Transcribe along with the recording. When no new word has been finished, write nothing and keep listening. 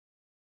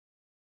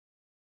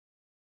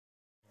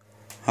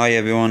Hi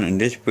everyone, in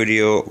this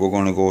video we're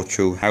going to go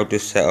through how to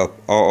set up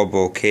auto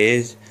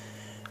bouquets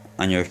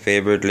on your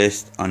favorite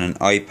list on an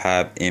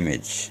Ipab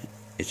image.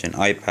 It's an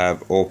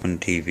Ipab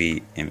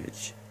Openatv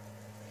image.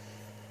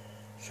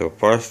 So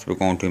first we're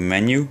going to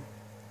menu,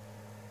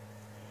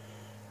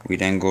 we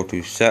then go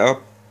to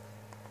setup,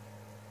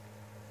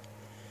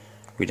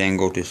 we then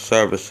go to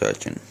server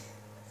searching,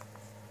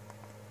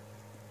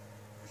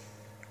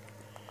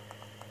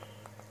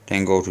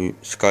 then go to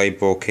Sky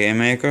Bouquet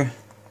Maker.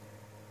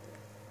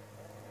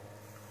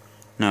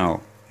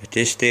 Now at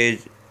this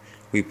stage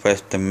we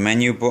press the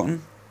menu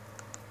button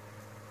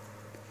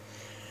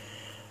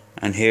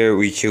and here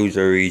we choose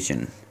a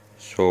region.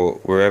 So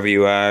wherever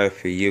you are,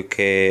 if you're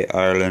UK,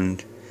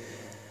 Ireland,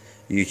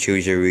 you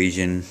choose your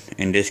region.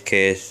 In this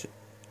case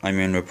I'm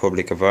in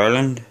Republic of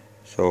Ireland,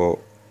 so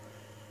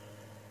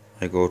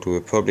I go to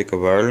Republic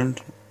of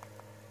Ireland.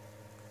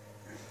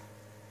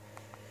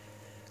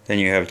 Then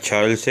you have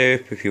child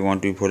safe if you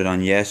want to put it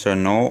on yes or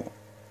no.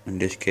 In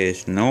this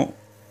case no.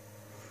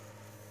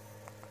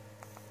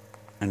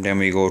 And then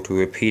we go to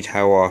repeat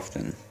how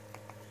often.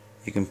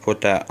 You can put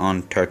that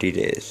on 30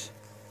 days.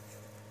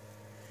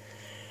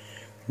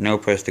 Now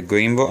press the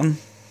green button.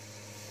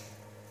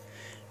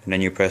 And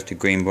then you press the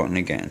green button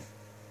again.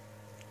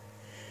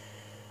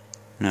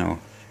 Now,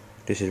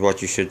 this is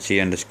what you should see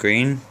on the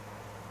screen.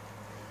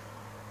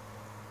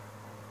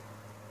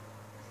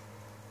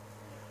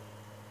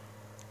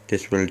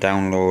 This will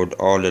download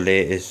all the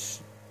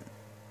latest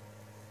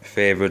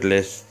favorite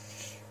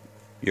lists,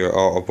 your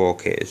auto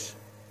bouquets.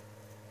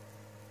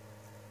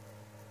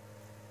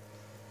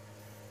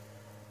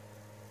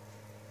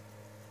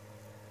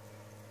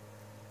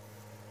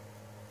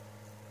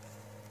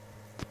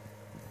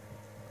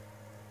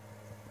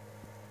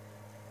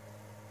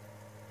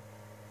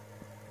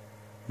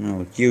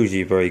 Now it's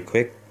usually very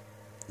quick,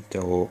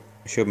 so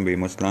it shouldn't be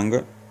much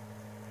longer.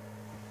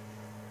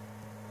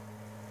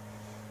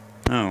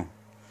 Now,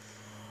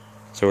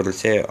 so it'll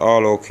say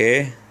all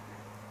okay.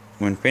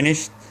 When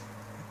finished,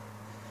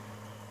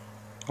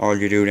 all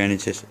you do then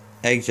is just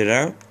exit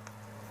out,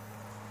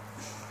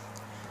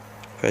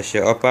 press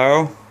your up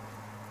arrow,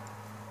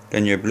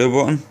 then your blue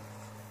button,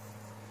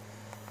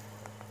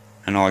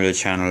 and all your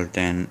channels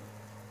then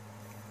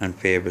and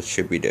favorites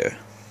should be there.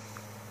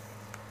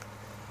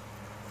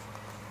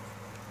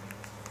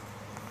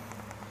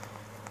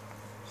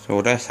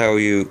 So that's how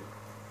you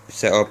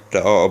set up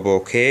the auto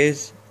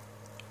bouquets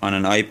on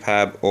an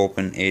Ipab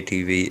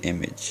Openatv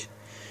image.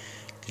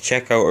 To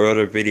check out our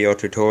other video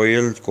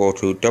tutorials, go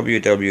to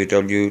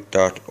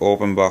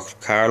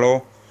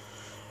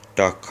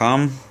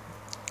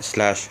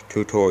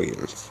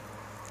www.openboxcarlo.com/tutorials.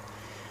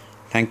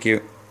 Thank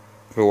you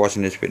for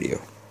watching this video.